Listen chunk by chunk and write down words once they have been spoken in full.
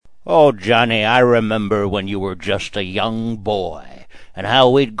Oh, Johnny, I remember when you were just a young boy, and how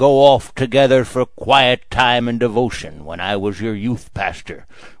we'd go off together for quiet time and devotion when I was your youth pastor.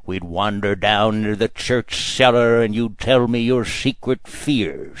 We'd wander down into the church cellar, and you'd tell me your secret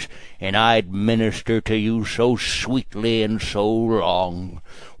fears, and I'd minister to you so sweetly and so long.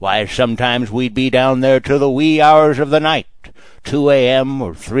 Why, sometimes we'd be down there till the wee hours of the night, 2 a.m.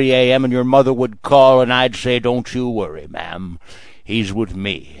 or 3 a.m., and your mother would call, and I'd say, "Don't you worry, ma'am. He's with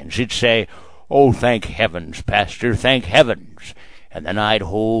me." And she'd say, "Oh, thank heavens, Pastor, thank heavens." And then I'd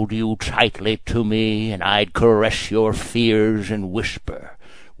hold you tightly to me, and I'd caress your fears and whisper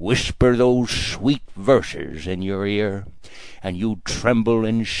those sweet verses in your ear, and you'd tremble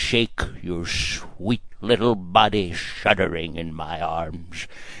and shake, your sweet little body shuddering in my arms,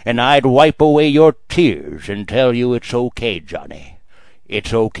 and I'd wipe away your tears and tell you it's okay, Johnny,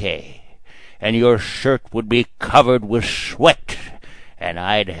 it's okay. And your shirt would be covered with sweat, and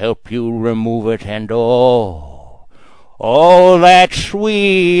I'd help you remove it, and oh, that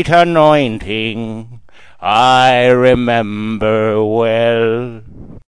sweet anointing I remember well.